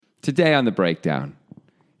Today on the breakdown,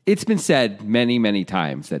 it's been said many, many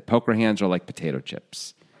times that poker hands are like potato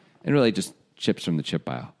chips, and really just chips from the chip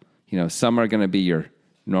pile. You know, some are going to be your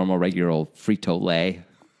normal, regular old Frito-Lay.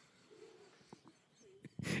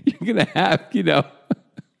 You're going to have, you know,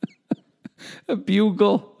 a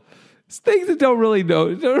bugle. It's things that don't really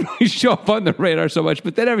show up on the radar so much,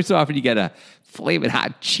 but then every so often you get a flaming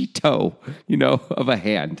hot Cheeto, you know, of a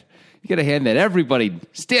hand. You get a hand that everybody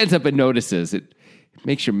stands up and notices. It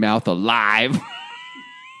makes your mouth alive.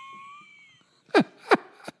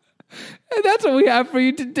 And that's what we have for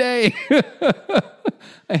you today.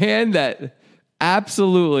 A hand that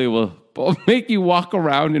absolutely will make you walk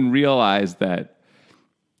around and realize that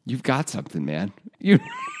you've got something, man. You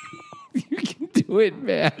can do it,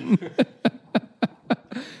 man.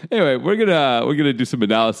 Anyway, we're gonna do some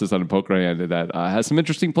analysis on a poker hand that has some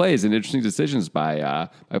interesting plays and interesting decisions by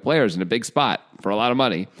players in a big spot for a lot of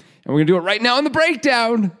money, and we're gonna do it right now in the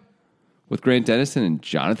breakdown with Grant Dennison and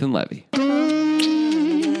Jonathan Levy.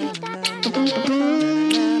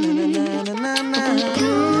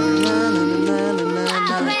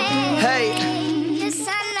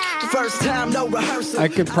 I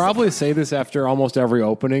could probably say this after almost every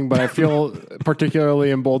opening, but I feel particularly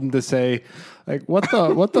emboldened to say, like, what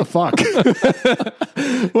the fuck?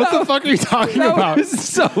 What the fuck are you talking about? That was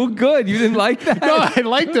so good. You didn't like that? No, I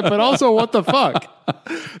liked it, but also what the fuck?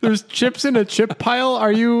 There's chips in a chip pile.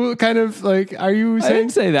 Are you kind of like, are you saying? I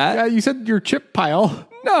didn't say that. Yeah, you said your chip pile.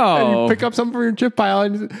 No. And you pick up some from your chip pile.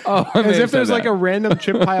 And, as if there's like a random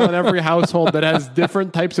chip pile in every household that has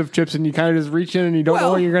different types of chips, and you kind of just reach in and you don't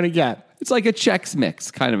know what you're going to get. It's like a Chex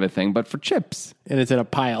Mix kind of a thing, but for chips. And it's in a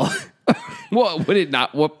pile. Well, would it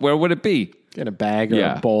not? Where would it be? In a bag or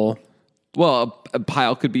a bowl. Well, a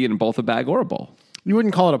pile could be in both a bag or a bowl. You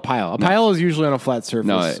wouldn't call it a pile. A pile is usually on a flat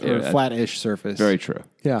surface or a flat-ish surface. Very true.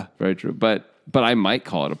 Yeah. Very true. But I might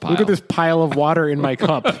call it a pile. Look at this pile of water in my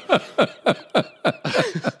cup.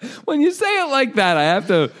 When you say it like that, I have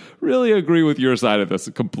to really agree with your side of this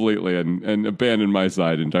completely and abandon my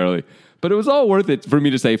side entirely. But it was all worth it for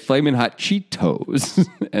me to say Flamin' Hot Cheetos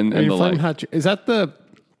and the like. Is that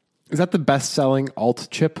the best-selling alt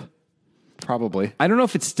chip? Probably. I don't know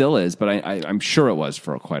if it still is, but I'm sure it was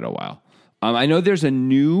for quite a while. I know there's a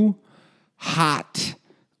new hot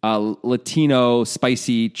Latino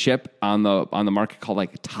spicy chip on the market called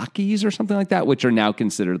like Takis or something like that, which are now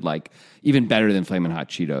considered like even better than Flamin' Hot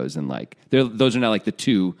Cheetos, and like those are now like the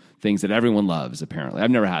two things that everyone loves. Apparently,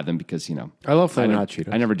 I've never had them because I love Flamin' Hot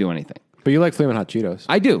Cheetos. I never do anything. But you like Flamin' Hot Cheetos.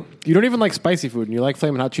 I do. You don't even like spicy food, and you like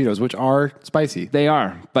Flamin' Hot Cheetos, which are spicy. They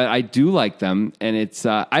are, but I do like them, and it's.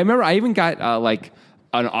 I remember I even got like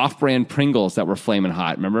an off-brand Pringles that were Flamin'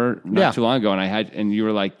 Hot. Remember not too long ago, and you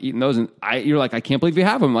were like eating those, and you were like, I can't believe you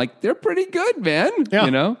have them. Like they're pretty good, man. Yeah.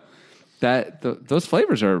 You know those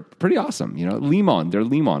flavors are pretty awesome. You know, they're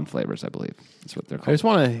limon flavors, I believe. That's what they're called. I just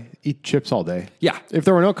want to eat chips all day. Yeah. If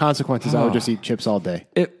there were no consequences, I would just eat chips all day.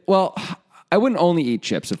 I wouldn't only eat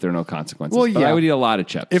chips if there are no consequences. Well, but I would eat a lot of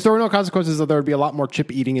chips. If there were no consequences, there would be a lot more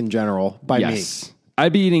chip eating in general by me.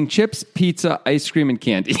 I'd be eating chips, pizza, ice cream, and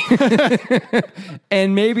candy.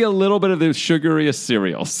 And maybe a little bit of the sugariest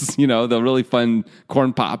cereals. You know, the really fun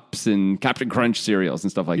Corn Pops and Captain Crunch cereals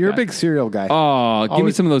and stuff like that. You're a big cereal guy. Oh, give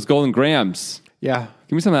me some of those Golden Grahams. Yeah.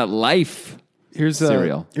 Give me some of that Life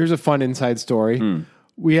cereal. Here's a fun inside story.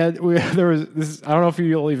 There was this, I don't know if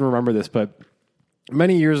you'll even remember this, but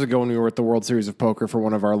many years ago when we were at the World Series of Poker for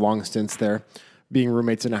one of our long stints there, being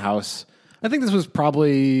roommates in a house, I think this was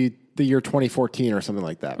probably the year 2014 or something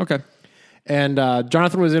like that. Okay. And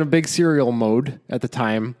Jonathan was in a big cereal mode at the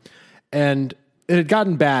time, and it had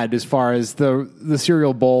gotten bad as far as the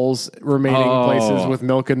cereal bowls remaining places with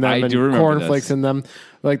milk in them and cornflakes in them.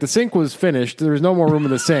 Like the sink was finished. There was no more room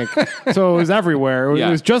in the sink. So it was everywhere. It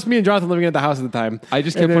was just me and Jonathan living at the house at the time. I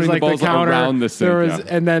just kept putting the bowls around the sink.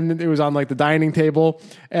 And then it was on like the dining table.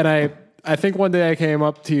 And I think one day I came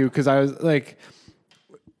up to you because I was like,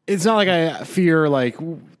 it's not like I fear like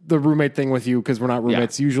the roommate thing with you because we're not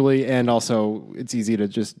roommates usually. And also it's easy to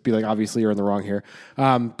just be like, obviously you're in the wrong here.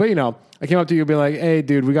 But you know, I came up to you and be like, hey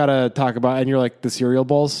dude, we got to talk about, and you're like, the cereal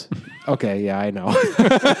bowls. Okay. Yeah, I know.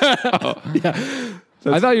 Yeah.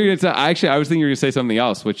 I thought you were going to say, actually, I was thinking you were going to say something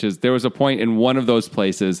else, which is there was a point in one of those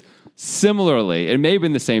places, similarly, it may have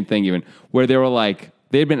been the same thing even, where they were like,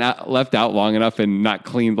 they'd been left out long enough and not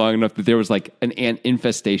cleaned long enough that there was like an ant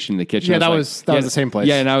infestation in the kitchen. Yeah, that was the same place.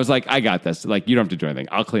 Yeah, and I was like, I got this. Like, you don't have to do anything.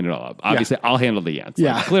 I'll clean it all up. Obviously, I'll handle the ants.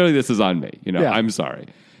 Yeah. Like, clearly, this is on me. You know, I'm sorry.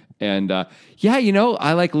 And you know,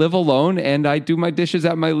 I like live alone and I do my dishes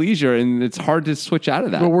at my leisure, and it's hard to switch out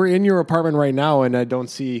of that. Well, we're in your apartment right now, and I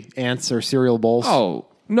don't see ants or cereal bowls. Oh,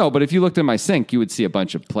 No, but if you looked in my sink, you would see a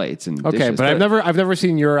bunch of plates and Okay, dishes. but I've never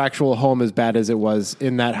seen your actual home as bad as it was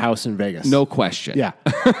in that house in Vegas. No question. Yeah.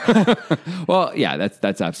 Well, yeah,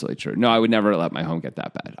 that's absolutely true. No, I would never let my home get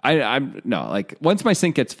that bad. I'm no, like once my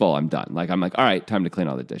sink gets full, I'm done. Like I'm like, all right, time to clean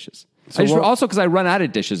all the dishes. Also because I run out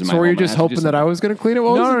of dishes in my home. So were you just hoping that I was going to clean it?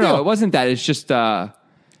 What was the No, deal? it wasn't that. It's just I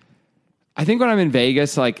think when I'm in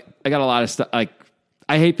Vegas, like I got a lot of stuff. Like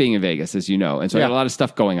I hate being in Vegas, as you know, and so I got a lot of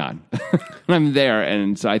stuff going on. And I'm there,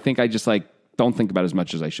 and so I think I just like don't think about it as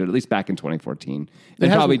much as I should. At least back in 2014,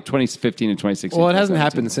 and probably 2015 and 2016. Well, it hasn't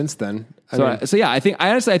happened since then. So yeah, I think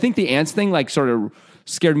I think the ants thing like sort of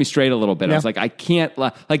scared me straight a little bit. I was like, I can't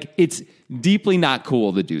like it's deeply not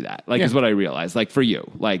cool to do that. Like is what I realized. Like for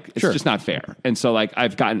you, like it's just not fair. And so like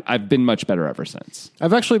I've been much better ever since.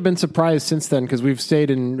 I've actually been surprised since then because we've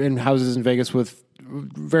stayed in houses in Vegas with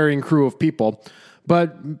varying crew of people.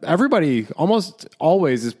 But everybody almost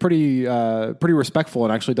always is pretty respectful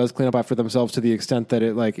and actually does clean up after themselves to the extent that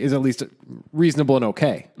it like is at least reasonable and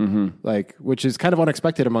okay. Mm-hmm. Like, which is kind of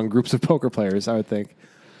unexpected among groups of poker players, I would think.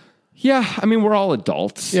 Yeah, I mean we're all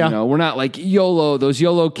adults. Yeah. You know, we're not like those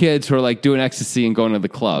YOLO kids who are like doing ecstasy and going to the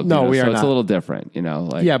club. No, we are not. It's a little different. You know,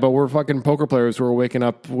 like but we're fucking poker players who are waking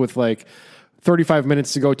up with like 35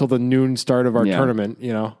 minutes to go till the noon start of our tournament.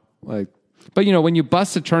 You know, like. But, you know, when you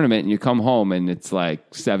bust a tournament and you come home and it's like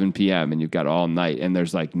 7 p.m. and you've got all night and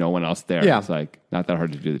there's like no one else there, it's like not that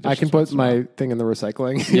hard to do the dishes. I can put my thing in the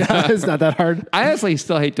recycling. Yeah, it's not that hard. I honestly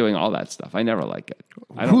still hate doing all that stuff. I never like it.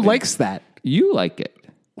 Who likes that? You like it.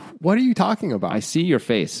 What are you talking about? I see your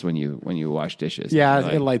face when you wash dishes. Yeah,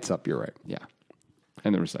 like, it lights up. You're right. Yeah.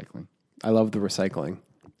 And the recycling. I love the recycling.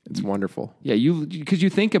 It's wonderful. Yeah, because you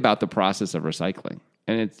think about the process of recycling.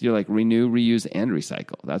 And you're like renew, reuse, and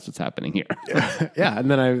recycle. That's what's happening here. Yeah, and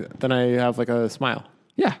then I have like a smile.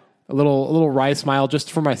 Yeah, a little wry smile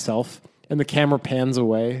just for myself, and the camera pans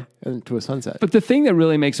away into a sunset. But the thing that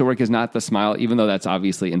really makes it work is not the smile, even though that's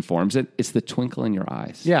obviously informs it. It's the twinkle in your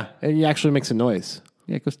eyes. Yeah, and it actually makes a noise.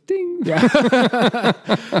 Yeah, it goes ding. Yeah,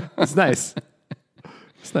 it's nice.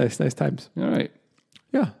 It's nice times. All right.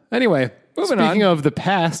 Yeah. Anyway, speaking of the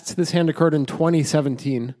past, this hand occurred in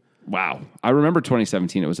 2017. Wow. I remember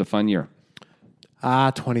 2017. It was a fun year.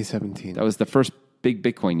 2017. That was the first big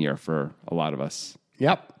Bitcoin year for a lot of us.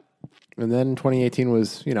 Yep. And then 2018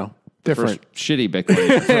 was, different. First shitty Bitcoin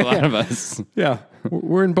year for a lot of us. Yeah.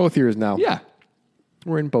 We're in both years now. Yeah.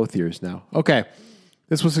 We're in both years now. Okay.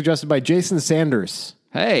 This was suggested by Jason Sanders.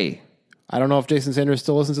 Hey. I don't know if Jason Sanders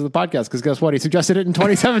still listens to the podcast because guess what? He suggested it in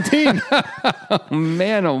 2017.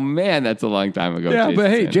 Oh, man. That's a long time ago. Yeah, but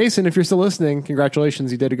hey, Jason, if you're still listening,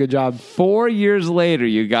 congratulations. You did a good job. 4 years later,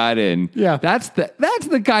 you got in. Yeah. That's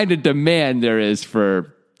the kind of demand there is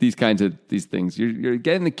for these things. You're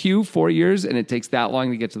getting the queue 4 years, and it takes that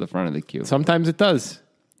long to get to the front of the queue. Sometimes it does.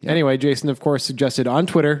 Yeah. Anyway, Jason, of course, suggested on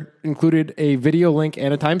Twitter, included a video link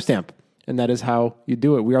and a timestamp. And that is how you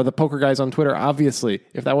do it. We are the Poker Guys on Twitter, obviously.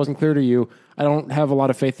 If that wasn't clear to you, I don't have a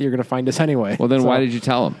lot of faith that you're going to find us anyway. Well, then why did you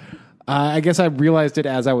tell him? I guess I realized it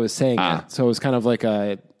as I was saying it. So it was kind of like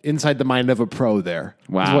inside the mind of a pro there.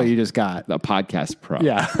 Wow. Is what you just got. The podcast pro.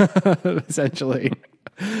 Yeah, essentially.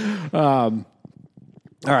 All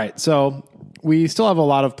right. So we still have a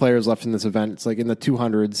lot of players left in this event. It's like in the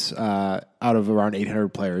 200s out of around 800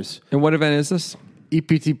 players. And what event is this?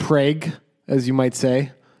 EPT Prague, as you might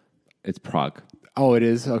say. It's Prague. Oh, it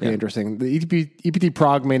is? Okay, interesting. The EPT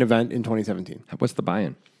Prague main event in 2017. What's the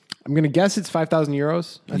buy-in? I'm going to guess it's 5,000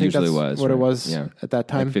 euros. I think usually that's what it was at that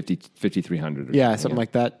time. Like 5,300. Yeah, something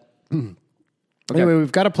like that. Anyway,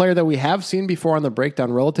 we've got a player that we have seen before on the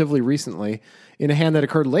breakdown relatively recently in a hand that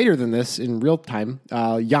occurred later than this in real time.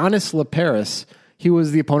 Giannis Laperis. He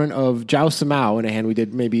was the opponent of Zhao Samao in a hand we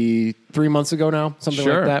did maybe 3 months ago now, something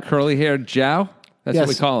like that. Curly-haired Zhao? That's what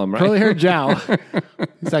we call him, right? Curly-haired Zhao.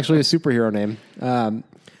 He's actually a superhero name.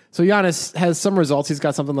 So Giannis has some results. He's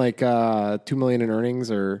got something like 2 million in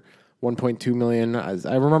earnings or 1.2 million.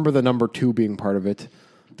 I remember the number 2 being part of it.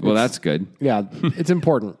 Well, that's good. Yeah, it's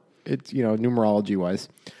important. It's, numerology-wise.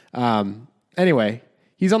 Anyway,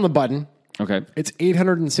 he's on the button. Okay. It's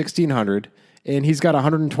 800 and 1,600, and he's got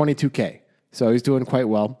 122K. So he's doing quite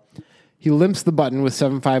well. He limps the button with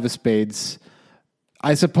 7-5 of spades.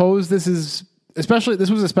 I suppose this was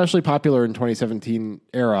especially popular in 2017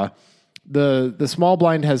 era. The small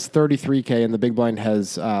blind has 33K and the big blind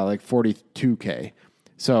has like 42K.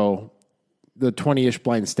 So the 20-ish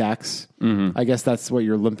blind stacks. Mm-hmm. I guess that's what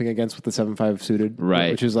you're limping against with the 7-5 suited.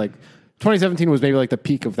 Right. Which is like 2017 was maybe like the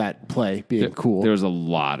peak of that play being cool. There was a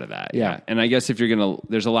lot of that. Yeah. And I guess if you're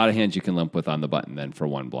there's a lot of hands you can limp with on the button then for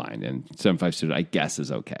one blind, and 7-5 suited I guess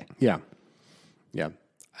is okay. Yeah. Yeah.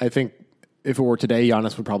 I think if it were today,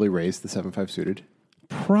 Giannis would probably raise the 7-5 suited.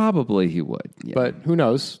 Probably he would. Yeah. But who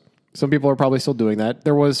knows? Some people are probably still doing that.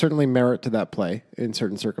 There was certainly merit to that play in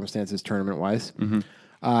certain circumstances, tournament-wise.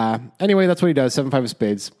 Anyway, that's what he does, 7-5 of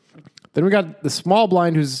spades. Then we got the small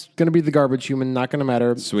blind who's going to be the garbage human, not going to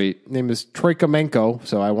matter. Sweet. Name is Troikamenko,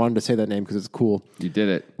 so I wanted to say that name because it's cool. You did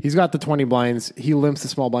it. He's got the 20 blinds. He limps the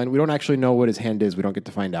small blind. We don't actually know what his hand is. We don't get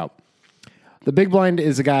to find out. The big blind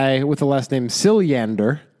is a guy with the last name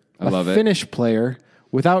Siljander, love it. Finnish player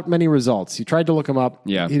without many results. He tried to look him up.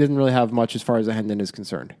 Yeah. He didn't really have much as far as the hand is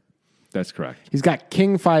concerned. That's correct. He's got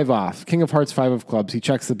king 5 off, king of hearts 5 of clubs. He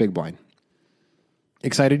checks the big blind.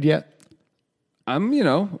 Excited yet? I'm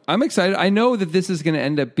excited. I know that this is going to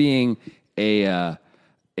end up being a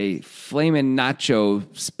flamin' nacho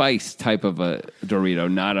spice type of a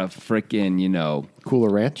Dorito, not a frickin', Cooler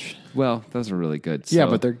Ranch? Well, those are really good. Yeah,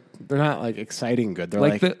 so- but they're not like exciting good. They're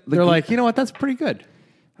Like like, the- you know what? That's pretty good.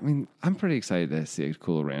 I mean, I'm pretty excited to see a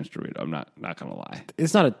Cool Ranch Dorito. I'm not going to lie.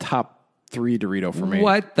 It's not a top 3 Dorito for me.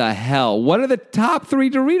 What the hell? What are the top 3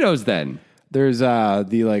 Doritos then? There's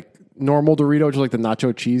the like normal Dorito, which is like the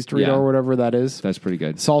nacho cheese Dorito Yeah. or whatever that is. That's pretty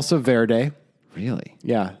good. Salsa Verde. Really?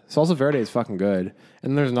 Yeah, Salsa Verde is fucking good.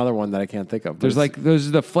 And there's another one that I can't think of. but There's it's- those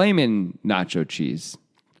are the flamin' nacho cheese,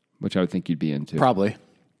 which I would think you'd be into. probably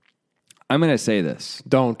I'm going to say this.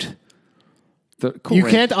 don't. The Cool You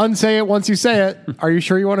Ranch, can't unsay it once you say it. Are you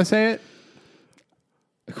sure you want to say it?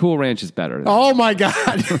 Cool Ranch is better. Oh my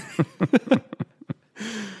god,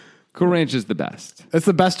 Cool Ranch is the best. it's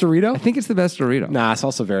the best Dorito. I think it's the best Dorito. Nah,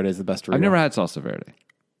 Salsa Verde is the best Dorito. I've never had salsa verde.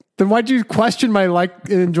 Then why'd you question my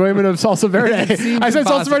enjoyment of Salsa Verde? I seems said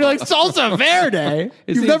Salsa Verde, impossible. like Salsa Verde.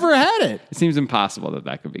 You've seems- never had it. It seems impossible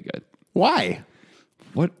that could be good. Why?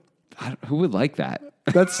 What? Who would like that?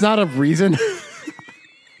 That's not a reason.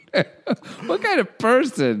 What kind of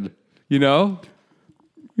person? You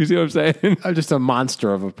see what I'm saying? I'm just a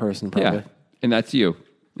monster of a person, probably. Yeah. And that's you.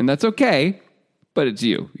 And that's okay, but it's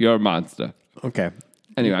you. You're a monster. Okay.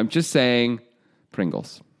 Anyway, I'm just saying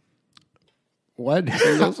Pringles. What?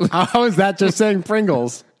 How is that just saying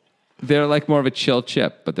Pringles? They're like more of a chill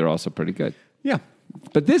chip, but they're also pretty good. Yeah.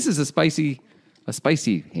 But this is a spicy hand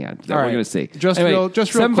that All we're right. going to see. Just Anyway, real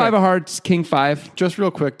 7-5 quick. of hearts, king 5. Just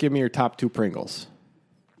real quick, give me your top 2 Pringles.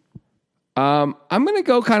 I'm going to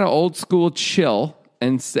go kind of old school chill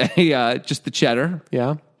and say just the cheddar.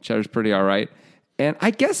 Yeah. Cheddar's pretty all right. And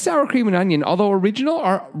I guess sour cream and onion, although original,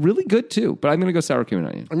 are really good too. But I'm going to go sour cream and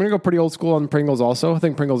onion. I'm going to go pretty old school on Pringles also. I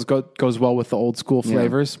think Pringles goes well with the old school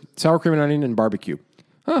flavors. Sour cream and onion and barbecue.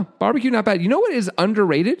 Huh, barbecue, not bad. You know what is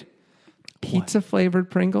underrated? Pizza flavored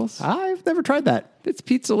Pringles. I've never tried that. It's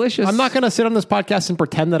pizza-licious. I'm not going to sit on this podcast and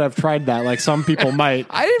pretend that I've tried that like some people might.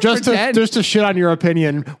 I didn't just pretend. just to shit on your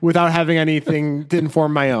opinion without having anything to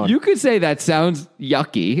inform my own. You could say that sounds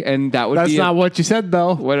yucky, and that would That's be not what you said,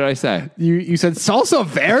 though. What did I say? You said salsa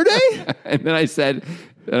verde? And then I said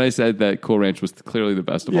that Cool Ranch was clearly the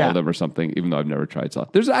best of all Yeah. of them or something, even though I've never tried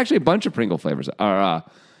salt. There's actually a bunch of Pringle flavors, or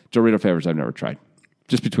Dorito flavors I've never tried.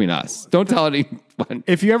 Just between us. Don't tell anyone.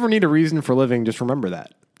 If you ever need a reason for living, just remember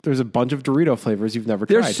that. There's a bunch of Dorito flavors you've never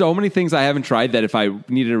There's tried. so many things I haven't tried that if I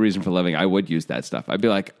needed a reason for living, I would use that stuff. I'd be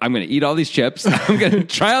like, I'm going to eat all these chips. I'm going to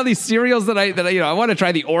try all these cereals that I want to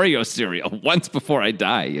try the Oreo cereal once before I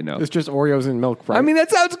die, It's just Oreos and milk, right? I mean, that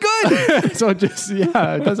sounds good. so it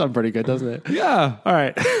does sound pretty good, doesn't it? Yeah. All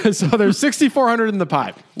right. So there's 6,400 in the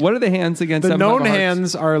pot. What are the hands against The 7-5 known of hearts?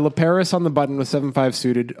 hands are LaParis on the button with 7-5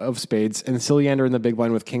 suited of spades and Cilliander in the big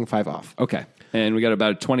blind with king 5 off. Okay. And we got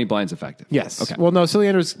about 20 blinds effective. Yes. Okay. Well, no,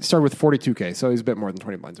 Cilliander's started with 42K, so he's a bit more than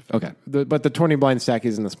 20 blinds effective. Okay. But the 20 blind stack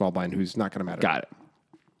is in the small blind, who's not going to matter. Got it.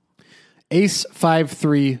 Ace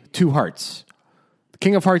 5-3, 2 hearts. The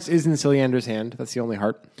king of hearts is in Cilliander's hand. That's the only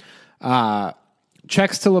heart.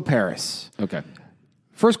 Checks to LaParis. Okay.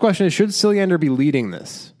 First question is, should Cilliander be leading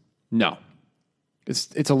this? No.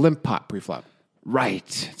 It's a limp pot preflop.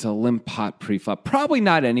 Right. It's a limp pot preflop. Probably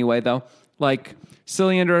not anyway, though. Like,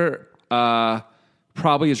 Cilliander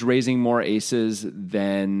probably is raising more aces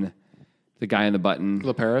than the guy on the button.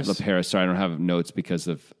 LaParis? LaParis. Sorry, I don't have notes because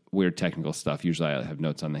of weird technical stuff. Usually I have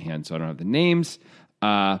notes on the hand, so I don't have the names.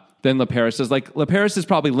 Then LaParis is like, LaParis is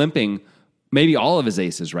probably limping maybe all of his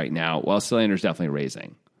aces right now, while Cilliander's definitely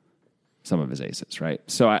raising some of his aces, right?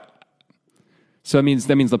 So that means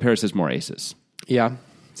LaParis has more aces. Yeah.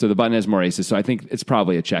 So the button has more aces. So I think it's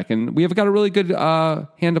probably a check. And we have got a really good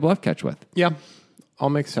hand to bluff catch with. Yeah. All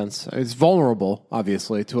makes sense. It's vulnerable,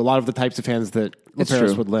 obviously, to a lot of the types of hands that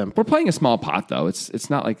LaParis would limp. We're playing a small pot, though. It's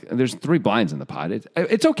not like there's 3 blinds in the pot.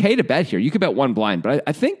 It's okay to bet here. You could bet 1 blind, but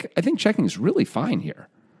I think checking is really fine here.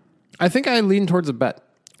 I think I lean towards a bet.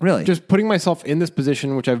 Really? Just putting myself in this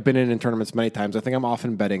position, which I've been in tournaments many times. I think I'm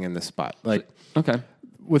often betting in this spot. Like, Okay.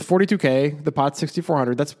 with 42K, the pot's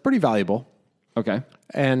 6,400. That's pretty valuable. Okay.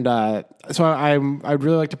 And so I'd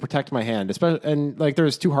really like to protect my hand, especially, and like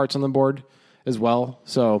there's 2 hearts on the board as well,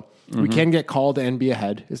 so we can get called and be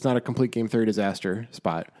ahead. It's not a complete game theory disaster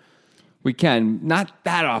spot. We can. Not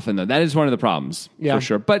that often, though. That is one of the problems, Yeah. for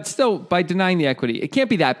sure. But still, by denying the equity, it can't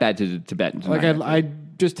be that bad to bet. And Like deny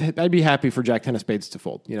equity. I'd be happy for Jack 10 of spades to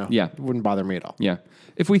fold. Yeah. It wouldn't bother me at all. Yeah.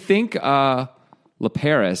 If we think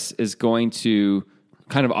LaParis is going to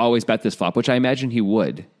kind of always bet this flop, which I imagine he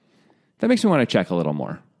would, that makes me want to check a little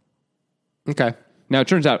more. Okay. Now, it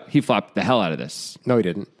turns out he flopped the hell out of this. No, he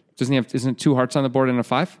didn't. Doesn't he have, isn't it 2 hearts on the board and a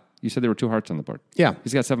 5? You said there were 2 hearts on the board. Yeah.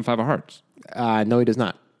 He's got 7-5 of hearts. No, he does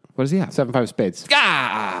not. What does he have? 7-5 of spades.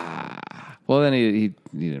 Ah! Well, then he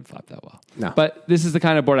didn't flop that well. No. But this is the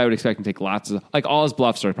kind of board I would expect him to take lots of, like all his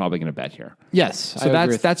bluffs are probably going to bet here. Yes. So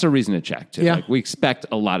that's a reason to check too. Yeah. Like we expect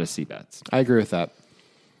a lot of C bets. I agree with that.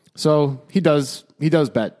 So he does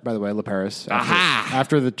bet, by the way, LaParis.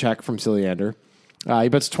 After the check from Ciliander. He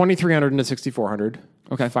bets 2,300 into 6,400.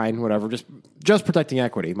 Okay. Fine, whatever. Just protecting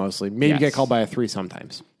equity mostly. Maybe Yes. get called by a 3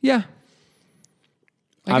 sometimes. Yeah.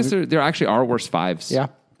 I guess there actually are worse 5s. Yeah.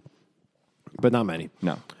 But not many.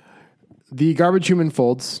 No. The garbage human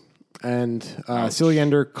folds, and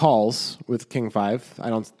Ciliander calls with King 5. I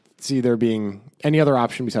don't see there being any other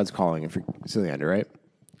option besides calling if you're Ciliander, right?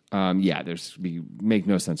 Yeah, make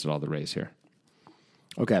no sense at all the raise here.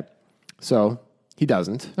 Okay. So he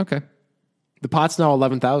doesn't. Okay. The pot's now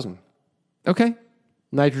 11,000. Okay.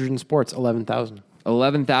 Nitrogen Sports, 11,000.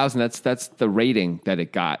 11,000. That's the rating that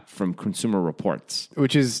it got from Consumer Reports.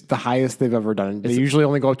 Which is the highest they've ever done. They usually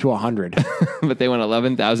only go up to 100. But they went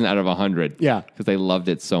 11,000 out of 100. Yeah. Because they loved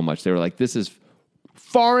it so much. They were like, this is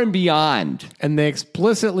far and beyond. And they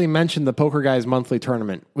explicitly mentioned the Poker Guys monthly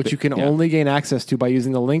tournament, which you can only gain access to by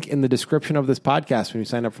using the link in the description of this podcast when you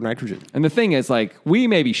sign up for Nitrogen. And the thing is, like, we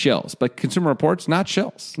may be shills, but Consumer Reports, not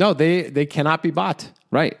shills. No, they cannot be bought.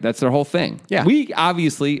 Right. That's their whole thing. Yeah. We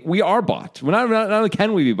are bought. We're not only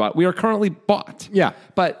can we be bought, we are currently bought. Yeah.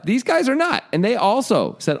 But these guys are not. And they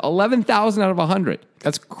also said 11,000 out of 100.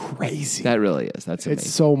 That's crazy. That really is. That's amazing.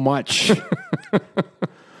 It's so much.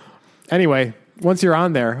 Anyway, once you're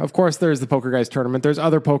on there, of course, there's the Poker Guys tournament. There's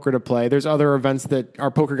other poker to play. There's other events that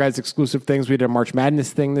are Poker Guys exclusive things. We did a March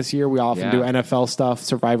Madness thing this year. We often do NFL stuff,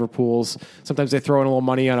 survivor pools. Sometimes they throw in a little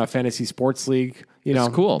money on a fantasy sports league. You know,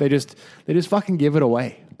 It's cool. They just fucking give it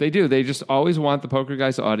away. They do. They just always want the Poker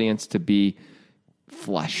Guys audience to be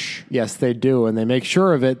flush. Yes, they do. And they make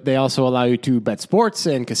sure of it. They also allow you to bet sports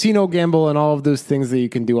and casino gamble and all of those things that you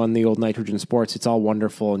can do on the old Nitrogen Sports. It's all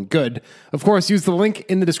wonderful and good. Of course, use the link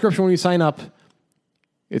in the description when you sign up.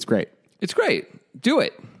 It's great. It's great. Do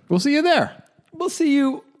it. We'll see you there. We'll see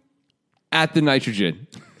you at the Nitrogen.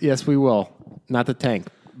 Yes, we will. Not the tank,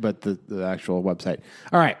 but the actual website.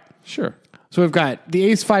 All right. Sure. So we've got the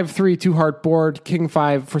Ace 5-3 2-heart board, King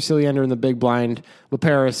 5 for Ciliander in the big blind,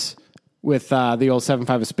 LaParis with the old 7-5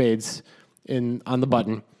 of spades on the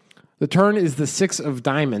button. The turn is the 6 of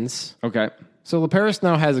diamonds. Okay. So LaParis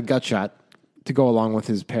now has a gut shot to go along with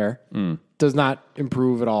his pair. Does not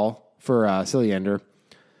improve at all for Ciliander,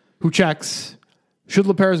 who checks. Should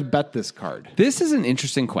LaParis bet this card? This is an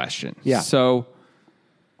interesting question. Yeah. So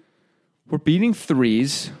we're beating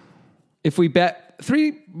 3s. If we bet,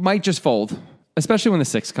 3 might just fold, especially when the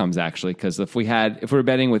 6 comes, actually, because if we're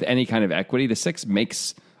betting with any kind of equity, the 6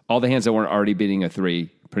 makes all the hands that weren't already beating a 3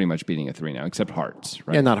 pretty much beating a 3 now, except hearts,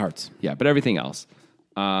 right? Yeah, not hearts. Yeah, but everything else.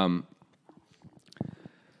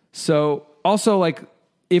 So also, like,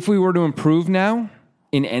 if we were to improve now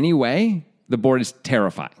in any way, the board is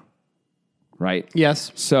terrifying, right?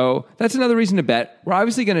 Yes. So that's another reason to bet. We're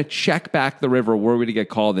obviously going to check back the river were we to get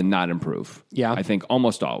called and not improve. Yeah. I think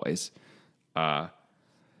almost always. I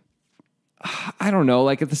don't know.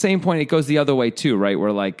 Like at the same point, it goes the other way too, right?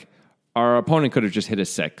 Where like our opponent could have just hit a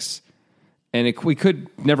 6. And we could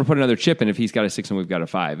never put another chip in if he's got a 6 and we've got a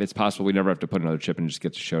 5. It's possible we never have to put another chip in and just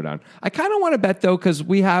get to showdown. I kind of want to bet though because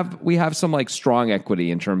we have some like strong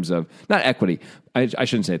equity in terms of not equity. I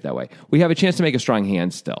shouldn't say it that way. We have a chance to make a strong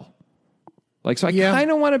hand still. Like so, I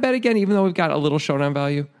kind of want to bet again, even though we've got a little showdown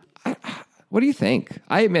value. What do you think?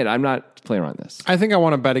 I admit I'm not clear on this. I think I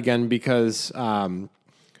want to bet again because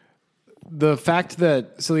the fact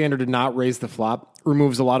that Ciliander did not raise the flop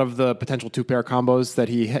removes a lot of the potential 2-pair combos that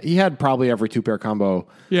he had probably every 2-pair combo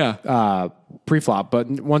pre-flop. But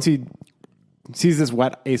once he sees this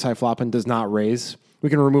wet ace-high flop and does not raise, we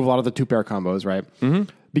can remove a lot of the 2-pair combos, right? Mm-hmm.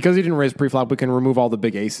 Because he didn't raise pre-flop, we can remove all the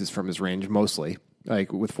big aces from his range mostly,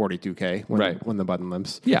 like with 42K when the button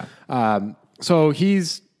limps. Yeah. So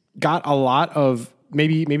he's got a lot of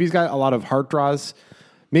maybe he's got a lot of heart draws.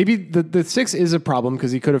 Maybe the 6 is a problem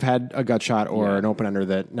because he could have had a gut shot or an open ender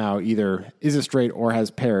that now either is a straight or has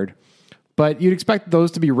paired. But you'd expect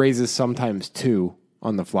those to be raises sometimes too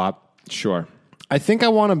on the flop. Sure. I think I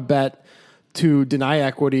want to bet to deny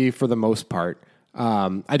equity for the most part.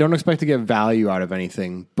 I don't expect to get value out of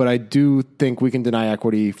anything, but I do think we can deny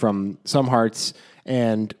equity from some hearts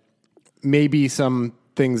and maybe some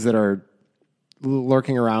things that are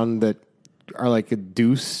lurking around that are like a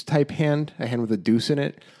deuce type hand, a hand with a deuce in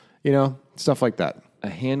it, stuff like that. A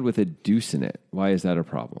hand with a deuce in it. Why is that a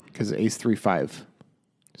problem? Because ace 3-5.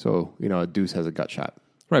 So, a deuce has a gut shot.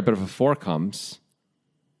 Right, but if a 4 comes...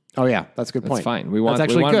 Oh, yeah, that's a good point. That's fine. We want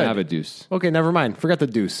to have a deuce. Okay, never mind. Forget the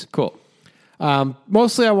deuce. Cool.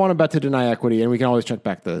 Mostly I want to bet to deny equity, and we can always check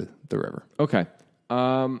back the river. Okay.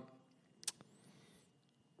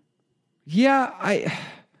 Yeah,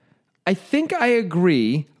 I think I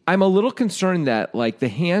agree. I'm a little concerned that like the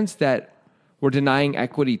hands that we're denying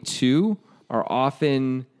equity to are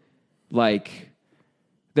often like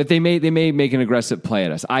that they may make an aggressive play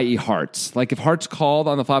at us, i.e. hearts. Like if hearts called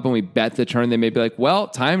on the flop and we bet the turn, they may be like, well,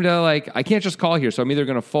 time to I can't just call here, so I'm either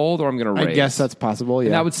going to fold or I'm going to raise. I guess that's possible, yeah.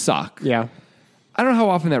 And that would suck. Yeah. I don't know how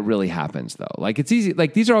often that really happens though. Like it's easy.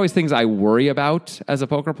 Like these are always things I worry about as a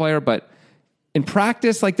poker player, but in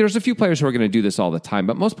practice, like there's a few players who are going to do this all the time,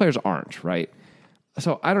 but most players aren't, right?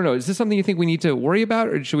 So I don't know. Is this something you think we need to worry about,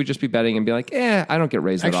 or should we just be betting and be like, I don't get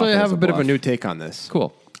raised? Actually, I have a bit of a new take on this.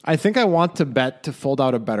 Cool. I think I want to bet to fold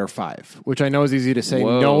out a better 5, which I know is easy to say,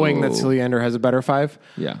 knowing that Ciliander has a better 5.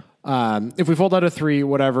 Yeah. If we fold out a 3,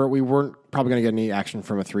 whatever, we weren't probably going to get any action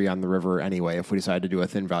from a 3 on the river anyway if we decided to do a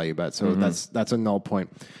thin value bet. So that's a null point.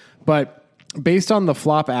 But based on the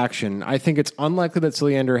flop action, I think it's unlikely that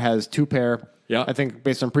Ciliander has 2 pair. Yeah. I think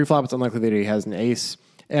based on pre-flop, it's unlikely that he has an ace.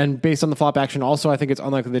 And based on the flop action, also, I think it's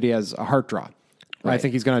unlikely that he has a heart draw. Right. I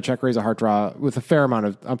think he's going to check raise a heart draw with a fair amount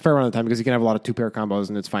of time because he can have a lot of 2-pair combos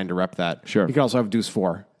and it's fine to rep that. Sure. He can also have deuce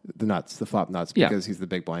 4, the flop nuts, because he's the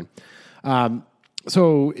big blind.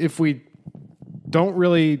 So if we don't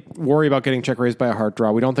really worry about getting check raised by a heart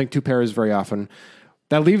draw, we don't think 2 pairs very often.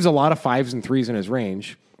 That leaves a lot of 5s and 3s in his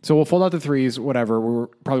range. So we'll fold out the 3s, whatever. We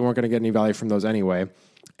probably weren't going to get any value from those anyway.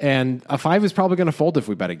 And a 5 is probably going to fold if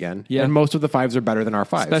we bet again. Yeah. And most of the 5s are better than our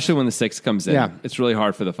 5s. Especially when the 6 comes in. Yeah. It's really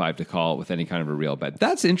hard for the 5 to call with any kind of a real bet.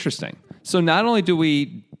 That's interesting. So not only do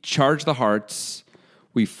we charge the hearts,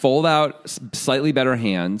 we fold out slightly better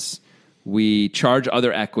hands, we charge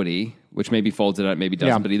other equity, which maybe folds it out, maybe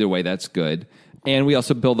doesn't, but either way, that's good. And we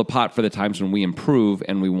also build a pot for the times when we improve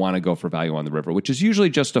and we want to go for value on the river, which is usually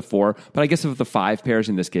just a 4. But I guess if the 5 pairs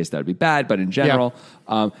in this case, that would be bad. But in general,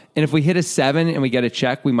 and if we hit a 7 and we get a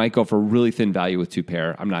check, we might go for really thin value with 2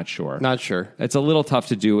 pair. I'm not sure. Not sure. It's a little tough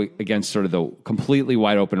to do against sort of the completely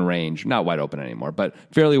wide open range. Not wide open anymore, but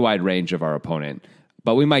fairly wide range of our opponent.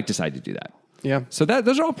 But we might decide to do that. Yeah. So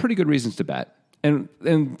those are all pretty good reasons to bet. And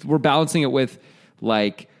we're balancing it with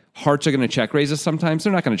like... hearts are going to check raise us sometimes.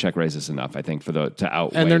 They're not going to check raise us enough, I think, to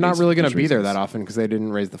outweigh. And they're not really going to be reasons. there that often because they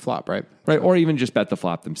didn't raise the flop, right? Right, or even just bet the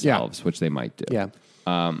flop themselves, which they might do. Yeah.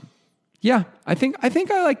 I think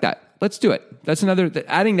I like that. Let's do it. That's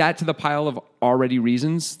adding that to the pile of already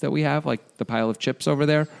reasons that we have, like the pile of chips over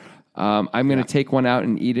there. I'm going to take one out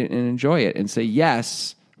and eat it and enjoy it and say,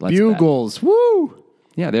 yes, let's Bugles. Bet. Woo!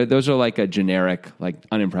 Yeah, those are like a generic, like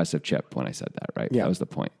unimpressive chip when I said that, right? Yeah. That was the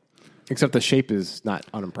point. Except the shape is not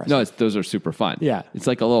unimpressive. No, those are super fun. Yeah. It's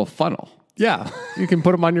like a little funnel. Yeah. You can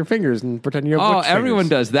put them on your fingers and pretend you have witch everyone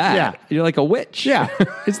fingers. does that. Yeah. You're like a witch. Yeah.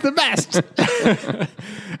 It's the best.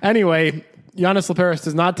 Anyway, Giannis Laperis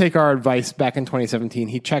does not take our advice back in 2017.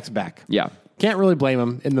 He checks back. Yeah. Can't really blame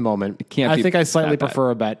him in the moment. I think I slightly prefer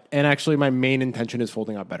a bet. And actually, my main intention is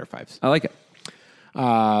folding out better 5s. I like it.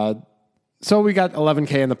 So we got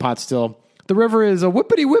 11K in the pot still. The river is a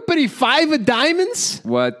whippity 5 of diamonds.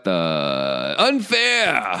 What the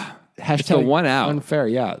unfair? Hashtag it's a 1 out. Unfair,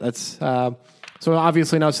 yeah. That's so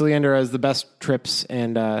obviously now Ciliander has the best trips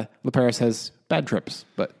and Laperis has bad trips,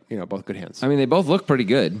 but both good hands. I mean, they both look pretty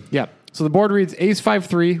good. Yeah. So the board reads ace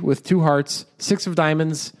 5-3 with 2 hearts, 6 of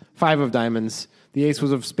diamonds, 5 of diamonds. The ace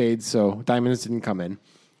was of spades, so diamonds didn't come in.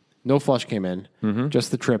 No flush came in.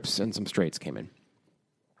 Just the trips and some straights came in.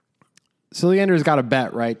 Ciliander's got a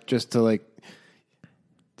bet, right? Just to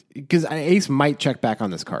because an ace might check back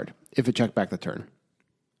on this card if it checked back the turn.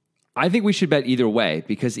 I think we should bet either way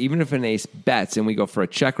because even if an ace bets and we go for a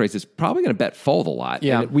check raise, it's probably going to bet fold a lot.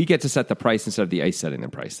 Yeah. And we get to set the price instead of the ace setting the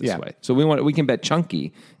price this Yeah. way. So we can bet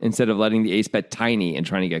chunky instead of letting the ace bet tiny and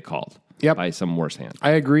trying to get called by some worse hand.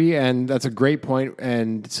 I agree, and that's a great point.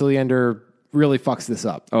 And Ciliander really fucks this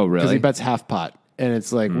up. Oh, really? Because he bets half pot And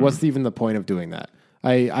it's like, what's even the point of doing that?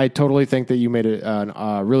 I totally think that you made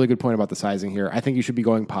a really good point about the sizing here. I think you should be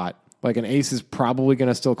going pot. Like an ace is probably going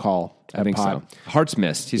to still call at I think pot. so. Hearts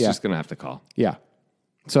missed. He's just going to have to call. Yeah.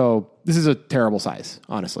 So this is a terrible size,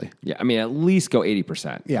 honestly. Yeah, I mean, at least go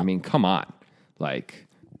 80%. Yeah. I mean, come on. Like,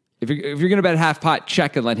 if you're going to bet half pot,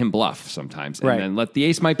 check and let him bluff sometimes. And then let the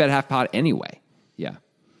ace might bet half pot anyway. Yeah.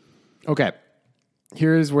 Okay.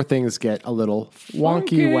 Here's where things get a little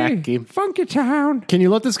wonky, wacky. Funky town. Can you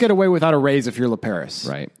let this get away without a raise if you're LaParis?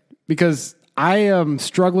 Right. Because I am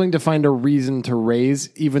struggling to find a reason to raise,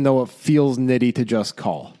 even though it feels nitty to just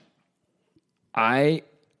call. I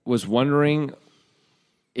was wondering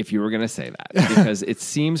if you were going to say that because it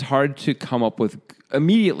seems hard to come up with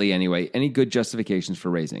immediately anyway any good justifications for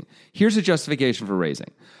raising. Here's a justification for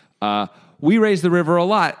raising. We raise the river a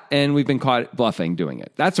lot and we've been caught bluffing doing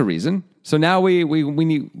it. That's a reason. So now we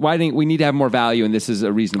need to have more value and this is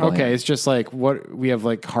a reasonable Okay, hand. it's just like what we have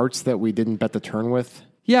like hearts that we didn't bet the turn with.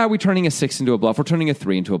 Yeah, we're turning a 6 into a bluff. We're turning a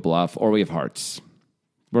 3 into a bluff, or we have hearts.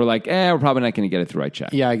 We're like, we're probably not going to get it through. I check.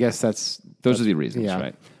 Yeah, I guess Those are the reasons,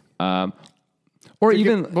 yeah. right? Or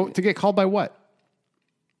to get called by what?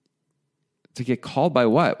 to get called by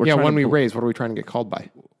what? We're Yeah, trying when to we raise, what are we trying to get called by?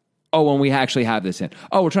 Oh, when we actually have this in.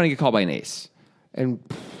 Oh, we're trying to get called by an ace. And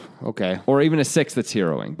okay, Or even a 6 that's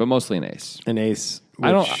heroing, but mostly an ace. an ace.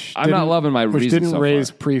 I'm not loving my which reason didn't so raise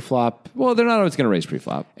far. pre-flop Well, they're not always going to raise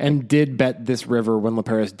pre-flop. and did bet this river when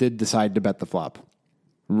LaParis did decide to bet the flop.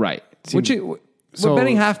 Right. So-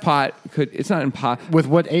 Betting half pot it's not in pot. With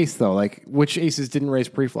what ace though? Like which aces didn't raise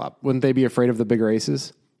pre-flop? Wouldn't they be afraid of the bigger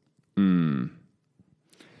aces?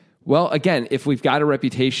 Well, again, if we've got a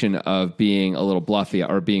reputation of being a little bluffy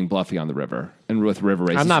or being bluffy on the river and with river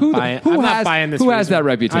races, I'm not buying this. Who has reason. that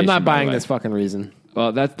reputation? I'm not by the buying way? this fucking reason.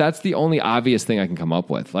 Well, that's the only obvious thing I can come up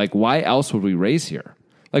with. Like, why else would we raise here?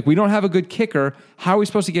 Like, we don't have a good kicker. How are we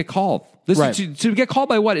supposed to get called? Right. To get called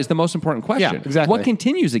by what is the most important question. Yeah, exactly. What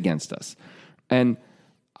continues against us? And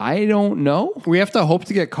I don't know. We have to hope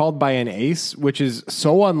to get called by an ace, which is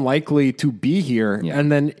so unlikely to be here, Yeah. and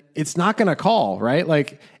then it's not going to call, right?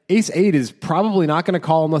 Like ace 8 is probably not going to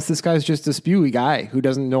call unless this guy's just a spewy guy who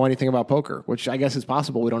doesn't know anything about poker, which I guess is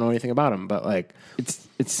possible. We don't know anything about him, but like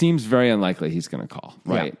It seems very unlikely he's going to call,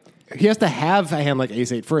 right? yeah. He has to have a hand like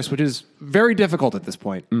ace 8 first, which is very difficult at this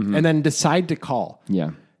point, and then decide to call.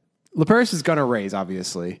 Yeah. LaParis is going to raise,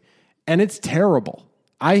 obviously, and it's terrible.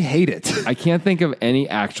 I hate it. I can't think of any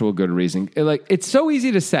actual good reason. Like, it's so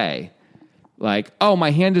easy to say, like, oh,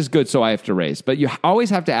 my hand is good, so I have to raise. But you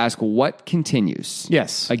always have to ask what continues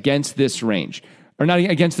Yes. against this range. Or not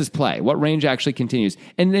against this play. What range actually continues?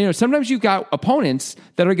 And sometimes you've got opponents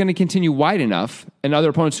that are going to continue wide enough and other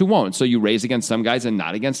opponents who won't. So you raise against some guys and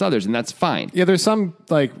not against others, and that's fine. Yeah, there's some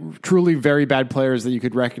like truly very bad players that you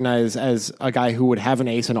could recognize as a guy who would have an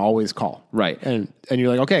ace and always call. Right. And you're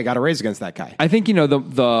like, okay, I got to raise against that guy. I think,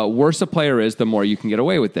 the worse a player is, the more you can get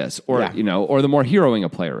away with this, or, Yeah. or the more heroing a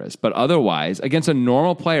player is. But otherwise, against a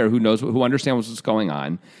normal player who understands what's going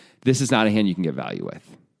on, this is not a hand you can get value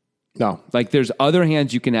with. No. Like, there's other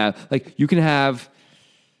hands you can have. Like, you can have,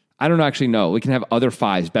 I don't actually know. We can have other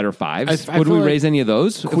fives, better fives. I Would feel we like raise any of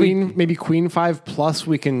those? Maybe queen 5 plus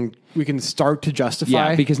we can start to justify.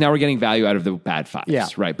 Yeah, because now we're getting value out of the bad fives. Yeah.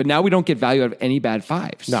 Right. But now we don't get value out of any bad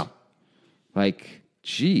fives. No. Like,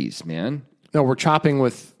 geez, man. No, we're chopping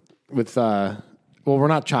with well, we're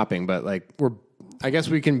not chopping, but like I guess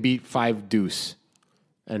we can beat 5 deuce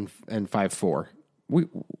and 5-4.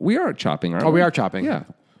 We are chopping, aren't we? Oh, we are chopping. Yeah.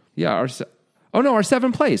 Yeah. Our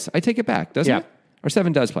 7 plays. I take it back, doesn't Yeah. it? Our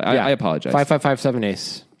 7 does play. Yeah. I apologize. 5-5-5-7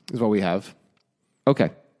 ace is what we have.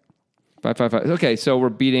 Okay. 5-5-5. Okay, so we're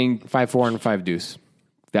beating. 5-4 and 5 deuce.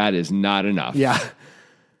 That is not enough. Yeah.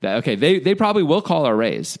 Okay, they probably will call our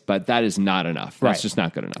raise, but that is not enough. That's Right. just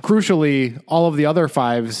not good enough. Crucially, all of the other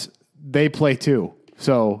 5s, they play too.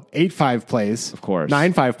 So 8-5 plays. Of course.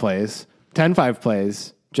 9-5 plays. 10-5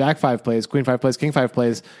 plays. Jack 5 plays. Queen 5 plays. King 5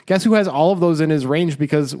 plays. Guess who has all of those in his range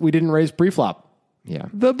because we didn't raise preflop? Yeah.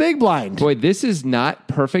 The big blind. Boy, this is not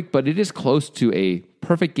perfect, but it is close to a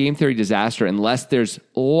perfect game theory disaster unless there's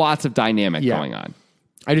lots of dynamic Yeah. going on.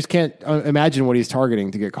 I just can't imagine what he's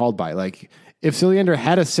targeting to get called by. Like, if Ciliander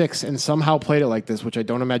had a 6 and somehow played it like this, which I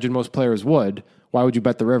don't imagine most players would, why would you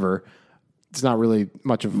bet the river? It's not really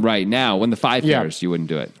much of... Right now, when the 5 Yeah. pairs, you wouldn't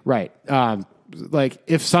do it. Right. Like,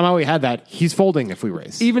 if somehow he had that, he's folding if we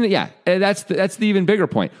raise. Even, yeah, that's the even bigger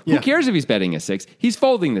point. Yeah. Who cares if he's betting a 6? He's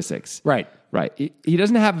folding the 6. Right. Right. He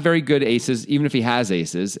doesn't have very good aces, even if he has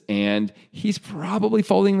aces, and he's probably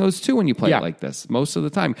folding those too when you play Yeah. it like this most of the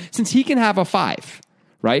time. Since he can have a 5,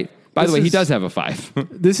 right? By the way, he is- does have a 5.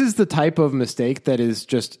 This is the type of mistake that is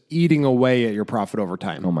just eating away at your profit over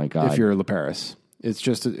time. Oh, my God. If you're LaParis.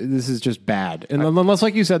 This is just bad. And unless,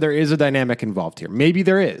 like you said, there is a dynamic involved here. Maybe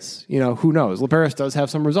there is. Who knows? LaParis does have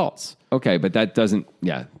some results. Okay, but that doesn't,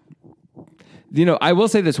 yeah. I will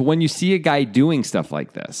say this. When you see a guy doing stuff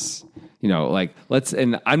like this,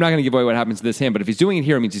 and I'm not going to give away what happens to this hand, but if he's doing it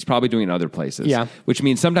here, it means he's probably doing it in other places. Yeah. Which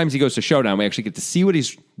means sometimes he goes to showdown. We actually get to see what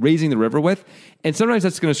he's raising the river with. And sometimes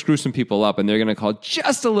that's going to screw some people up and they're going to call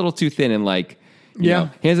just a little too thin and hands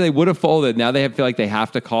that they would have folded. Now they feel like they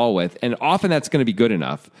have to call with. And often that's going to be good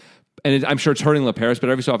enough. And I'm sure it's hurting LaParis, but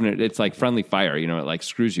every so often it's like friendly fire. It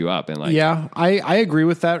screws you up. And Yeah, I agree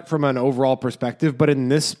with that from an overall perspective. But in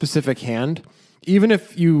this specific hand, even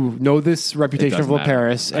if you know this reputation of doesn't matter.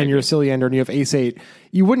 LaParis and you're a Ciliander and you have ace-8,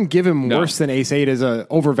 you wouldn't give him worse than ace-8 as a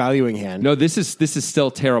overvaluing hand. No, this is still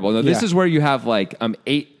terrible. No, this is where you have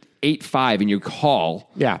 8-5 and you call.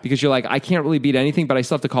 Yeah. Because you're like, I can't really beat anything, but I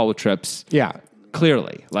still have to call with trips. Yeah.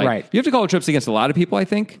 Clearly. Right. You have to call with trips against a lot of people, I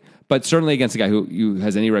think, but certainly against a guy who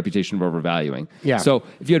has any reputation of overvaluing. Yeah. So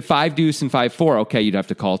if you had 5 deuce and 5-4, okay, you'd have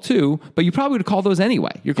to call 2, but you probably would call those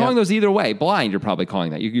anyway. You're calling those either way. Blind, you're probably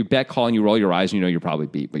calling that. You bet call and you roll your eyes and you know you're probably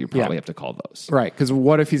beat, but you probably have to call those. Right, because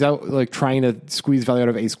what if he's out trying to squeeze value out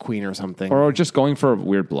of ace-queen or something? Or just going for a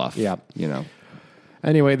weird bluff. Yeah.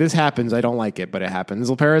 Anyway, this happens. I don't like it, but it happens.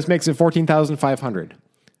 LaParis makes it 14,500.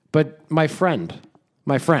 But my friend,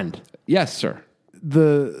 yes, sir.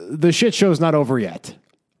 the shit show's not over yet.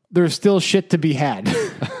 There's still shit to be had.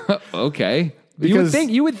 Okay. Because-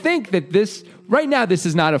 you would think that this right now this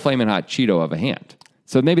is not a flaming hot Cheeto of a hand.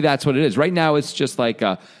 So maybe that's what it is. Right now it's just like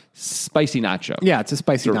a spicy nacho. Yeah, it's a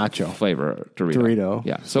spicy nacho. Flavor Dorito. Dorito.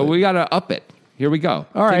 Yeah. So we got to up it. Here we go.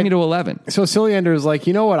 All right. Take me to 11. So Ciliander is like,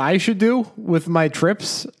 you know what I should do with my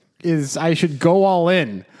trips is I should go all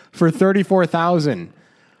in for 34,000.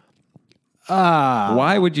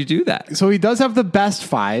 Why would you do that? So he does have the best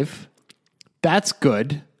 5. That's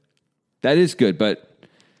good. That is good, but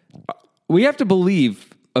we have to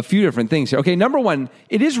believe a few different things here. Okay, number one,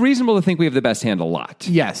 it is reasonable to think we have the best hand a lot.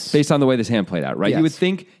 Yes. Based on the way this hand played out, right? Yes. You would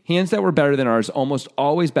think hands that were better than ours almost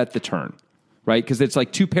always bet the turn, right? Because it's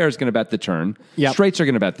like 2 pairs going to bet the turn. Yep. Straights are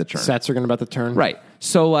going to bet the turn. Sets are going to bet the turn. Right.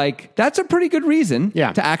 So that's a pretty good reason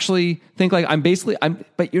to actually think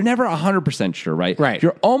but you're never 100% sure, right? Right.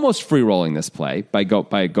 You're almost free rolling this play by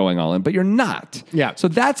going all in, but you're not. Yeah. So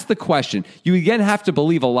that's the question. You again have to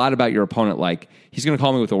believe a lot about your opponent. Like he's going to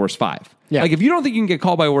call me with a worse 5. Yeah. Like if you don't think you can get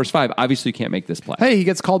called by a worse 5, obviously you can't make this play. Hey, he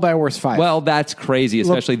gets called by a worse 5. Well, that's crazy,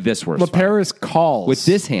 especially this worse 5. LaParis calls. With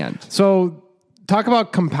this hand. So talk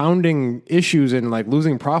about compounding issues and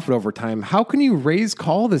losing profit over time. How can you raise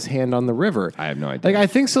call this hand on the river? I have no idea. I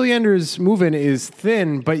think Ciliander's move-in is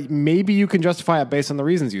thin, but maybe you can justify it based on the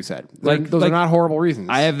reasons you said. Those are not horrible reasons.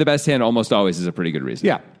 I have the best hand almost always is a pretty good reason.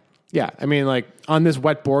 Yeah. Yeah. I mean, on this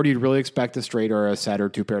wet board, you'd really expect a straight or a set or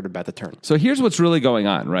 2 pair to bet the turn. So here's what's really going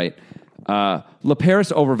on, right?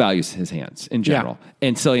 LaParis overvalues his hands in general,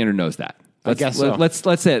 and Ciliander knows that. I guess so.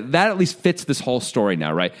 Let's say it. That at least fits this whole story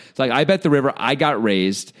now, right? It's like I bet the river, I got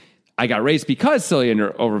raised because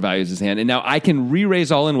Ciliander overvalues his hand, and now I can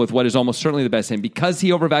re-raise all in with what is almost certainly the best hand because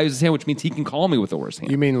he overvalues his hand, which means he can call me with the worst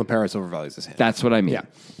hand. You mean LaParis overvalues his hand? That's what I mean. Yeah.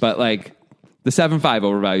 But the 7-5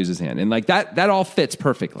 overvalues his hand, and that all fits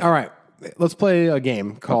perfectly. All right. Let's play a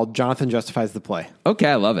game called Jonathan Justifies the Play. Okay,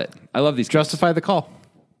 I love it. I love these. Justify the call.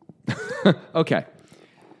 Okay.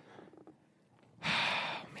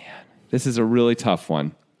 This is a really tough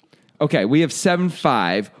one. Okay, we have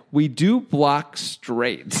 7-5. We do block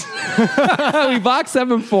straights. We block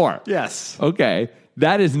 7-4. Yes. Okay,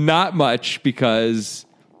 that is not much because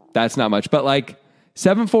that's not much. But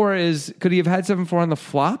 7-4 is. Could he have had 7-4 on the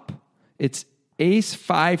flop? It's ace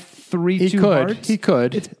 5-3 He 2 could. hearts. He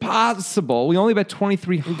could. It's possible. We only bet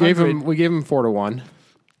 2,300. We gave him 4-1.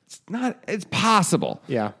 It's possible.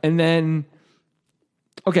 Yeah. And then,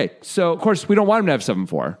 okay, so of course we don't want him to have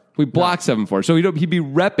 7-4. We block 7-4. So he'd be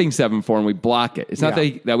repping 7-4 and we block it. It's not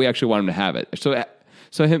that we actually want him to have it.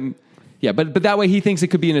 So him, yeah, but that way he thinks it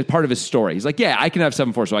could be in a part of his story. He's like, yeah, I can have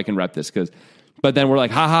 7-4 so I can rep this but then we're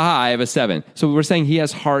like, ha, ha, ha, I have a 7. So we're saying he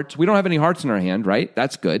has hearts. We don't have any hearts in our hand, right?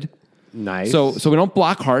 That's good. Nice. So we don't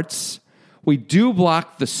block hearts. We do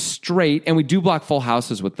block the straight and we do block full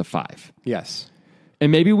houses with the 5. Yes.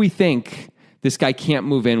 And maybe we think this guy can't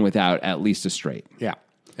move in without at least a straight. Yeah.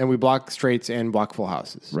 And we block straights and block full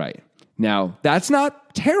houses. Right. Now, that's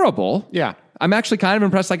not terrible. Yeah. I'm actually kind of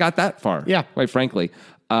impressed I got that far. Yeah. Quite frankly.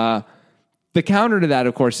 The counter to that,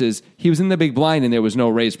 of course, is he was in the big blind and there was no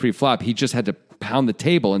raise pre-flop. He just had to pound the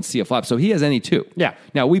table and see a flop. So he has any two. Yeah.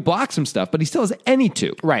 Now we block some stuff, but he still has any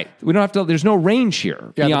two. Right. We don't have to. There's no range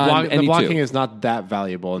here. Yeah, beyond the any blocking two. is not that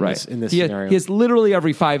valuable in this scenario. He has literally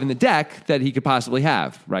every 5 in the deck that he could possibly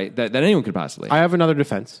have. Right. That anyone could possibly have. I have another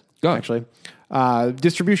defense. Go. Actually,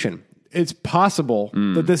 distribution. It's possible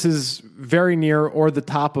that this is very near or the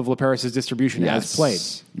top of Leparis' distribution as played.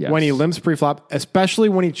 Yes. When he limps preflop, especially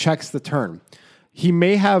when he checks the turn. He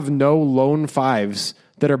may have no lone 5s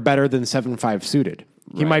that are better than 7-5 suited.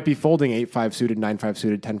 He might be folding 8-5 suited, 9-5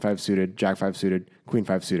 suited, 10-5 suited, Jack-5 suited,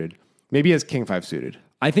 Queen-5 suited. Maybe he has King-5 suited.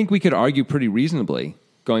 I think we could argue pretty reasonably,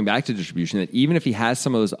 going back to distribution, that even if he has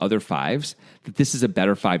some of those other 5s, that this is a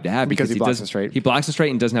better 5 to have Because he blocks a straight. He blocks a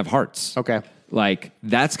straight and doesn't have hearts. Okay. Like,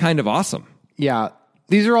 that's kind of awesome. Yeah.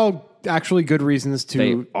 These are all actually good reasons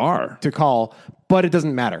to call, but it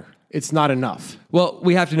doesn't matter. It's not enough. Well,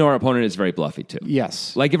 we have to know our opponent is very bluffy, too.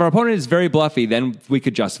 Yes. Like, if our opponent is very bluffy, then we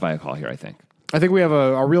could justify a call here, I think. I think we have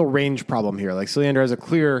a real range problem here. Like, Ciliander has a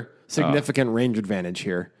clear, significant range advantage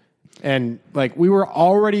here. And, like, we were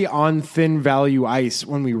already on thin value ice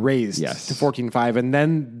when we raised to 14-5, and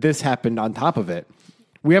then this happened on top of it.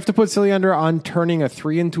 We have to put Ciliander on turning a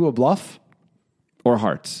 3 into a bluff. Or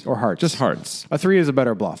hearts. Or hearts. Just hearts. A 3 is a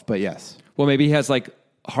better bluff, but yes. Well, maybe he has, like,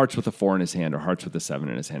 hearts with a 4 in his hand or hearts with a 7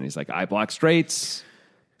 in his hand. He's like, I block straights.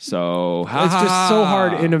 So, it's just so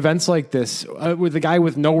hard in events like this with a guy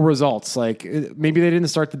with no results. Like, maybe they didn't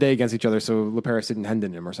start the day against each other, so Leparis didn't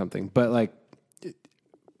Hendon him or something. But, like,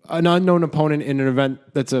 an unknown opponent in an event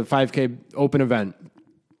that's a 5K open event,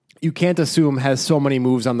 you can't assume has so many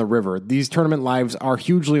moves on the river. These tournament lives are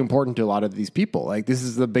hugely important to a lot of these people. Like, this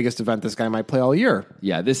is the biggest event this guy might play all year.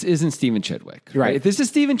 Yeah, this isn't Stephen Chidwick. Right. If this is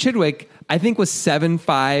Stephen Chidwick, I think with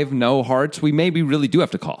 7-5, no hearts, we maybe really do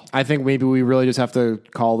have to call. I think maybe we really just have to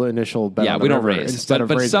call the initial bet. Yeah, on the we don't river raise. instead of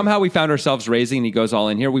But raising. somehow we found ourselves raising and he goes all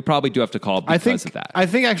in here. We probably do have to call because of that. I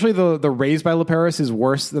think actually the raise by Leparis is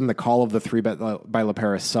worse than the call of the 3-bet by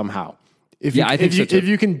Leparis somehow. I think so too. If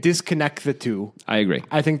you can disconnect the two, I agree.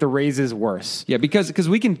 I think the raise is worse. Yeah, because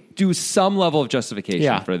we can do some level of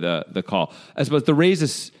justification for the call. I suppose the raise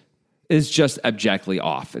is just abjectly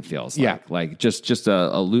off, it feels like. Yeah. Like just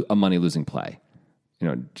a money-losing play. You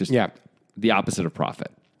know, just the opposite of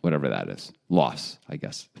profit, whatever that is. Loss, I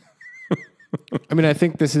guess. I mean, I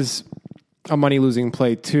think this is a money-losing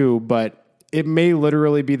play too, but it may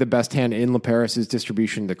literally be the best hand in Leparis'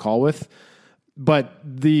 distribution to call with. But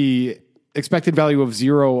the expected value of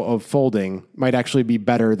 0 of folding might actually be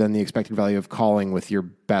better than the expected value of calling with your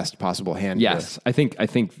best possible hand. Yes, I think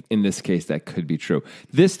in this case that could be true.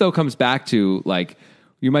 This though comes back to, like,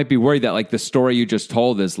 you might be worried that, like, the story you just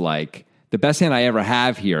told is like the best hand I ever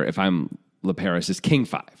have here if I'm Leparis is King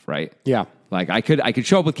 5, right? Yeah. Like I could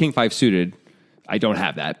show up with King 5 suited. I don't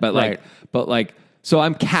have that, but so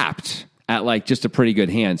I'm capped at, like, just a pretty good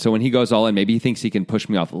hand. So when he goes all in, maybe he thinks he can push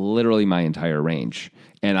me off literally my entire range.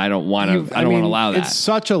 And I don't want to. I don't want to allow that. It's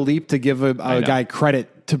such a leap to give a guy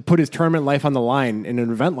credit to put his tournament life on the line in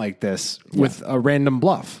an event like this with a random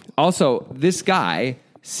bluff. Also, this guy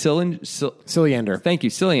Ciliander. Thank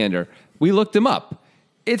you, Ciliander. We looked him up.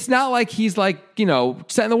 It's not like he's, like, you know,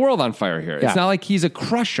 setting the world on fire here. It's not like he's a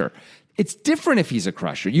crusher. It's different if he's a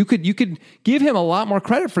crusher. You could give him a lot more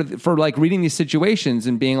credit for like reading these situations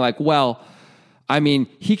and being like, well, I mean,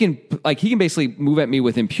 he can basically move at me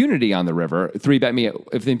with impunity on the river, 3-bet me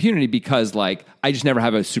with impunity because, like, I just never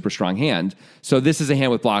have a super strong hand. So this is a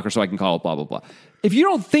hand with blocker, so I can call it blah, blah, blah. If you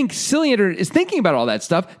don't think Ciliander is thinking about all that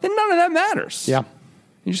stuff, then none of that matters. Yeah.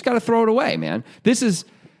 You just got to throw it away, man. This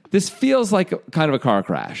feels like kind of a car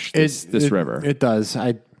crash, this river. It does.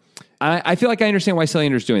 I feel like I understand why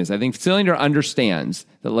Ciliander's doing this. I think Ciliander understands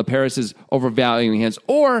that Leparis is overvaluing hands,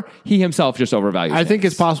 or he himself just overvalues hands. I think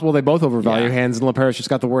it's possible they both overvalue hands, and Leparis just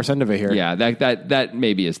got the worst end of it here. Yeah, that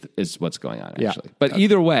maybe is what's going on, actually. Yeah. But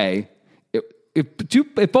either way,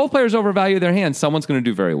 if both players overvalue their hands, someone's going to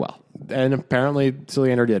do very well. And apparently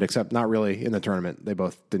Ciliander did, except not really in the tournament. They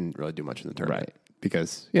both didn't really do much in the tournament. Right.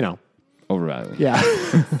 Because, you know. Overvaluing. Yeah.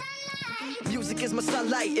 Music is my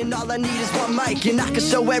sunlight, and all I need is one mic. And I can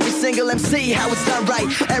show every single MC how it's done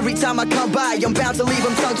right. Every time I come by, I'm bound to leave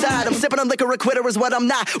them tongue-tied. I'm sipping on liquor, a quitter is what I'm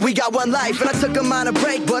not. We got one life, and I took a minor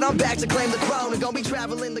break, but I'm back to claim the throne. And gonna be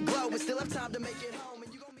traveling the globe, and still have time to make it home.